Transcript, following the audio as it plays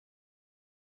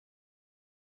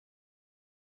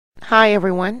Hi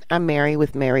everyone, I'm Mary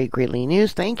with Mary Greeley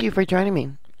News. Thank you for joining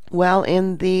me. Well,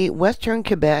 in the western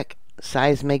Quebec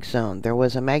seismic zone, there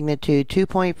was a magnitude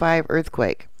 2.5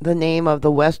 earthquake. The name of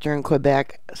the western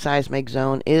Quebec seismic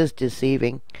zone is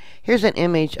deceiving. Here's an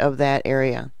image of that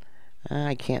area.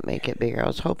 I can't make it bigger. I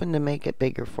was hoping to make it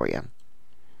bigger for you.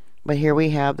 But here we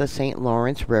have the St.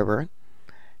 Lawrence River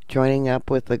joining up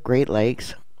with the Great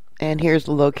Lakes. And here's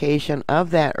the location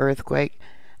of that earthquake.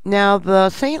 Now,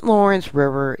 the St. Lawrence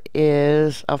River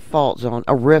is a fault zone,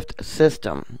 a rift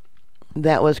system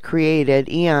that was created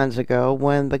eons ago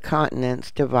when the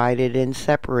continents divided and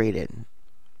separated.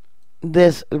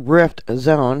 This rift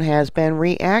zone has been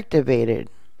reactivated.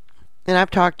 And I've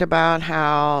talked about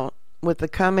how with the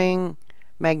coming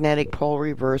magnetic pole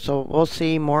reversal, we'll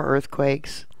see more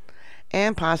earthquakes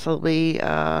and possibly,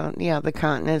 the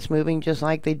continents moving just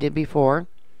like they did before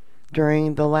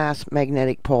during the last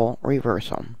magnetic pole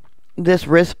reversal. This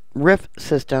rift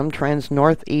system trends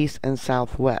northeast and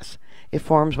southwest. It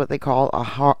forms what they call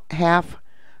a half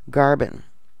Garben.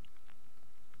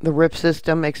 The rift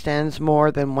system extends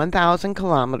more than 1,000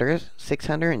 kilometers,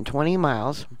 620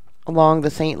 miles, along the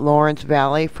St. Lawrence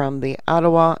Valley from the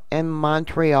Ottawa and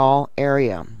Montreal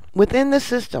area. Within the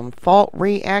system, fault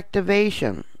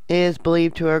reactivation is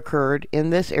believed to have occurred in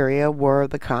this area where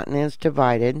the continents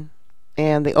divided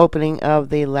and the opening of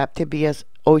the Laptebius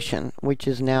Ocean, which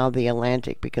is now the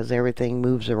Atlantic because everything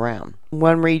moves around.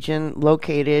 One region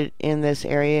located in this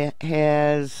area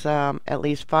has at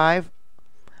least 5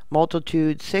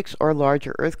 multitude 6 or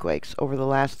larger earthquakes over the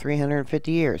last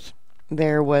 350 years.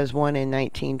 There was one in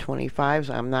 1925,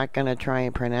 so I'm not going to try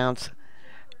and pronounce,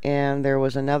 and there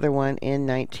was another one in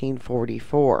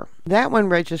 1944. That one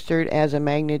registered as a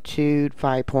magnitude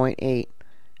 5.8,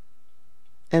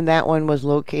 and that one was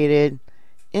located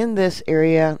in this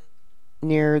area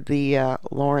near the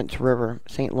Lawrence River,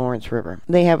 St. Lawrence River.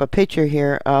 They have a picture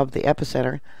here of the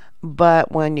epicenter,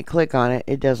 but when you click on it,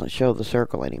 it doesn't show the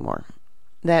circle anymore.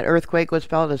 That earthquake was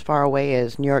felt as far away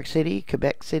as New York City,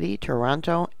 Quebec City,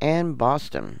 Toronto, and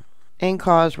Boston, and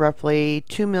caused roughly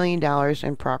 $2 million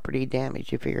in property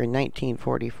damage. You figure in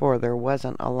 1944, there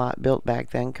wasn't a lot built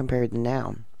back then compared to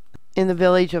now. In the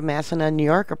village of Massena, New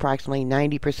York, approximately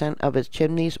 90% of its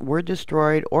chimneys were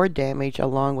destroyed or damaged,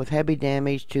 along with heavy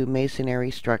damage to masonry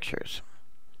structures.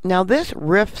 Now, this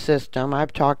rift system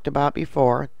I've talked about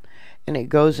before, and it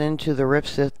goes into the rift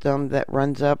system that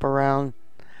runs up around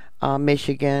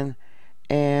Michigan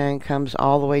and comes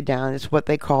all the way down. It's what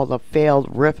they call the failed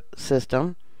rift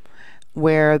system,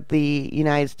 where the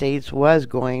United States was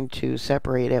going to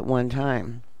separate at one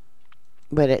time,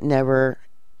 but it never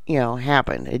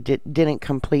happened. It didn't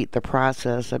complete the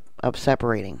process of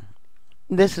separating.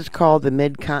 This is called the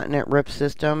mid-continent rift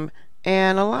system,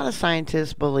 and a lot of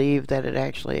scientists believe that it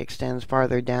actually extends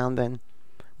farther down than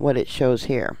what it shows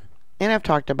here. And I've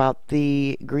talked about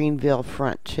the Greenville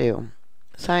front too.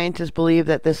 Scientists believe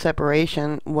that this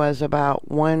separation was about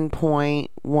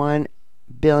 1.1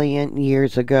 billion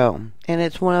years ago, and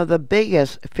it's one of the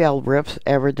biggest failed rifts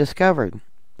ever discovered.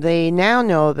 They now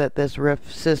know that this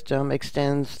rift system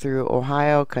extends through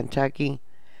Ohio, Kentucky,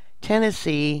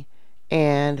 Tennessee,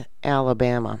 and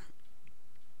Alabama.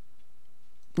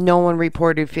 No one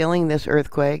reported feeling this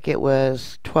earthquake. It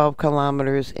was 12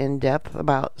 kilometers in depth,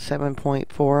 about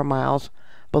 7.4 miles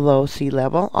below sea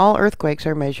level. All earthquakes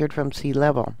are measured from sea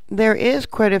level. There is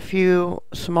quite a few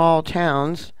small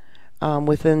towns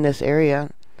within this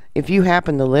area. If you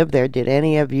happen to live there, did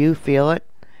any of you feel it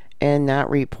and not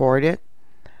report it?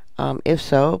 If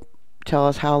so, tell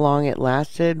us how long it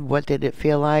lasted, what did it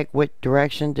feel like, what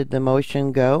direction did the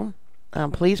motion go.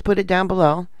 Please put it down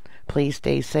below. Please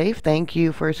stay safe. Thank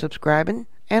you for subscribing,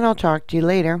 and I'll talk to you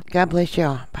later. God bless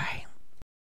y'all.